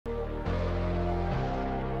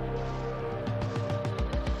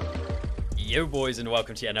Yo boys, and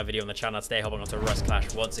welcome to yet another video on the channel. Today hopping onto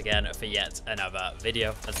RustClash once again for yet another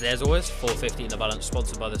video. And today as always, 450 in the balance,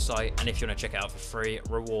 sponsored by the site. And if you want to check it out for free,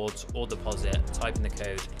 rewards or deposit, type in the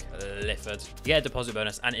code Clifford. You get a deposit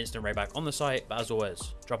bonus and instant rate back on the site. But as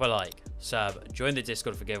always, drop a like, sub, join the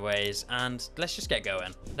Discord for giveaways, and let's just get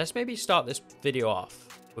going. Let's maybe start this video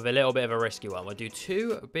off with a little bit of a risky one. We'll do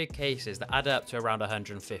two big cases that add up to around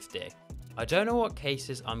 150. I don't know what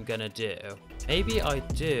cases I'm gonna do. Maybe I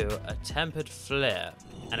do a tempered flip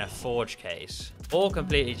and a forge case, or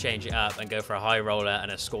completely change it up and go for a high roller and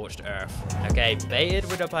a scorched earth. Okay, baited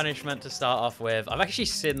with a punishment to start off with. I've actually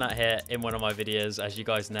seen that here in one of my videos, as you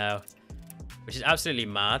guys know, which is absolutely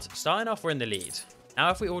mad. Starting off, we're in the lead.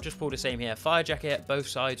 Now, if we all just pull the same here, fire jacket both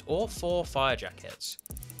sides, or 4 fire jackets,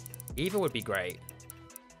 either would be great.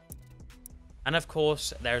 And of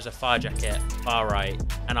course, there's a fire jacket far right,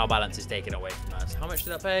 and our balance is taken away from us. How much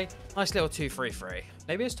did that pay? Nice little 2-3-3.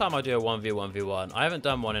 Maybe it's time I do a 1v1v1. I haven't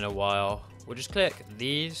done one in a while. We'll just click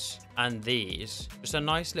these and these. Just a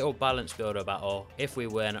nice little balance builder battle. If we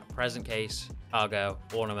win, present case, cargo,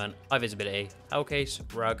 ornament, high visibility, hell case,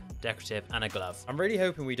 rug, decorative, and a glove. I'm really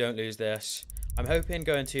hoping we don't lose this. I'm hoping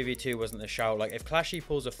going 2v2 wasn't the shout. Like, if Clashy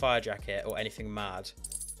pulls a fire jacket or anything mad,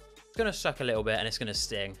 it's gonna suck a little bit and it's gonna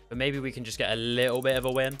sting, but maybe we can just get a little bit of a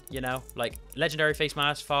win, you know? Like, legendary face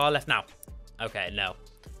mask, far left now. Okay, no,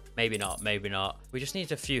 maybe not, maybe not. We just need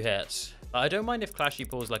a few hits. But I don't mind if Clashy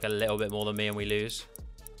pulls like a little bit more than me and we lose,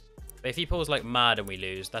 but if he pulls like mad and we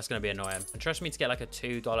lose, that's gonna be annoying. And trust me, to get like a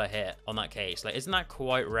 $2 hit on that case, like, isn't that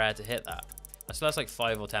quite rare to hit that? So that's like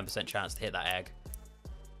 5 or 10% chance to hit that egg.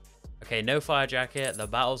 Okay, no fire jacket. The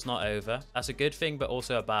battle's not over. That's a good thing, but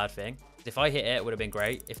also a bad thing. If I hit it, it would have been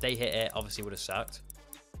great. If they hit it, obviously would have sucked.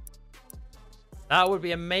 That would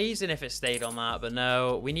be amazing if it stayed on that, but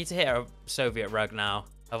no. We need to hit a Soviet rug now.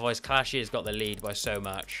 Otherwise, Clashy has got the lead by so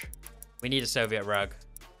much. We need a Soviet rug.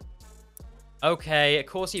 Okay, of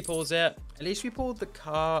course he pulls it. At least we pulled the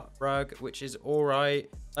car rug, which is all right.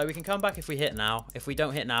 Like, we can come back if we hit now. If we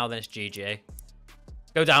don't hit now, then it's GG.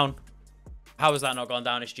 Go down. How has that not gone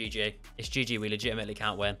down? It's GG. It's GG. We legitimately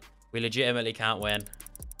can't win. We legitimately can't win.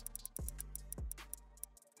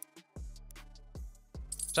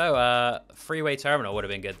 So, freeway terminal would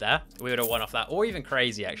have been good there. We would have won off that. Or even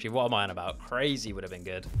crazy, actually. What am I on about? Crazy would have been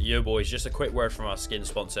good. Yo, boys, just a quick word from our skin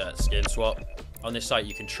sponsor, Skin Swap. On this site,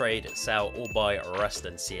 you can trade, sell, or buy Rust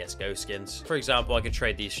and CSGO skins. For example, I could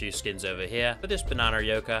trade these few skins over here for this banana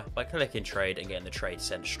yoga by clicking trade and getting the trade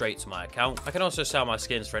sent straight to my account. I can also sell my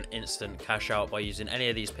skins for an instant cash out by using any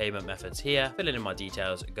of these payment methods here, filling in my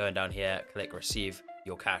details, going down here, click receive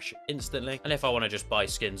your cash instantly. And if I want to just buy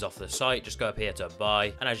skins off the site, just go up here to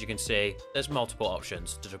buy, and as you can see, there's multiple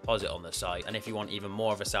options to deposit on the site. And if you want even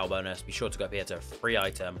more of a sell bonus, be sure to go up here to free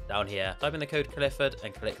item down here, type in the code Clifford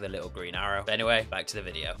and click the little green arrow. But anyway, back to the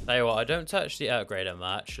video. Tell you what, I don't touch the upgrader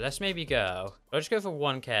much. Let's maybe go, I'll just go for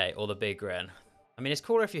 1k or the big grin. I mean, it's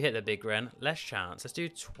cooler if you hit the big grin, less chance. Let's do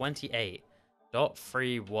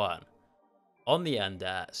 28.31 on the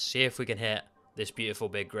under. See if we can hit this beautiful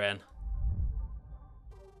big grin.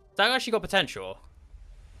 That actually got potential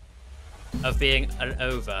of being an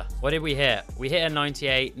over. What did we hit? We hit a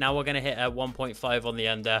 98. Now we're going to hit a 1.5 on the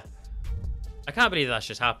under. I can't believe that's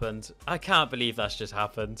just happened. I can't believe that's just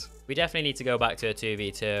happened. We definitely need to go back to a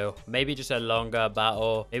 2v2. Maybe just a longer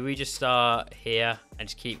battle. Maybe we just start here and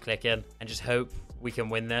just keep clicking and just hope we can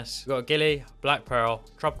win this. We've got Gilly, Black Pearl,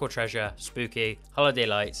 Tropical Treasure, Spooky, Holiday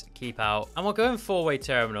Lights, Keep Out. And we're going 4-way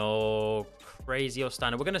terminal. Crazy or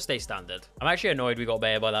standard. We're going to stay standard. I'm actually annoyed we got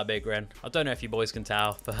baited by that big grin. I don't know if you boys can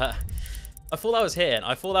tell, but I thought that was hitting.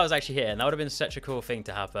 I thought that was actually hitting. That would have been such a cool thing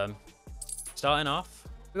to happen. Starting off,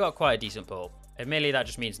 we got quite a decent pull. Admittedly, that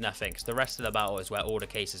just means nothing, because the rest of the battle is where all the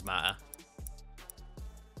cases matter.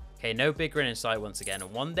 Okay, no big grin in sight once again.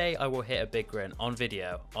 One day I will hit a big grin on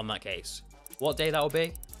video on that case. What day that will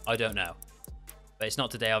be, I don't know. But it's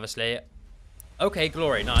not today, obviously. Okay,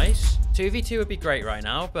 glory, nice. 2v2 would be great right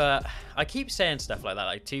now, but I keep saying stuff like that,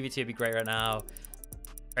 like 2v2 would be great right now,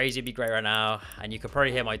 crazy would be great right now, and you could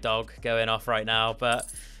probably hear my dog going off right now,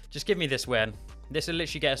 but just give me this win. This will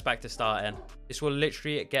literally get us back to starting. This will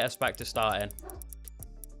literally get us back to starting.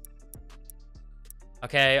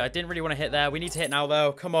 Okay, I didn't really want to hit there. We need to hit now,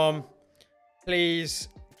 though. Come on. Please.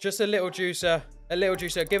 Just a little juicer. A little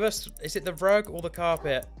juicer. Give us... Is it the rug or the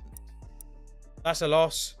carpet? That's a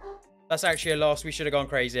loss. That's actually a loss. We should have gone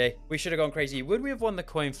crazy. We should have gone crazy. Would we have won the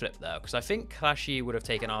coin flip, though? Because I think Clashy would have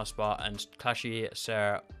taken our spot and Clashy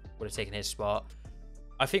Sir would have taken his spot.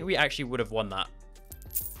 I think we actually would have won that.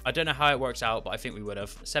 I don't know how it works out, but I think we would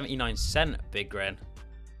have. 79 cent big grin.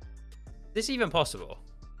 Is this even possible?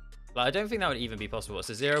 Like, I don't think that would even be possible. It's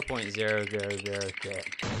a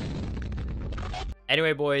 0.0000.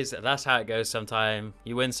 Anyway, boys, that's how it goes sometime.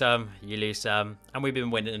 You win some, you lose some, and we've been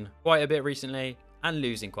winning quite a bit recently and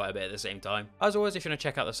losing quite a bit at the same time. As always, if you want to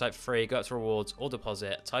check out the site for free, go up to rewards or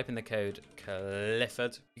deposit, type in the code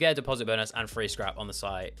Clifford. You get a deposit bonus and free scrap on the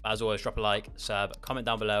site. As always, drop a like, sub, comment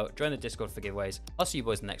down below, join the Discord for giveaways. I'll see you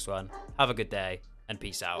boys in the next one. Have a good day and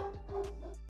peace out.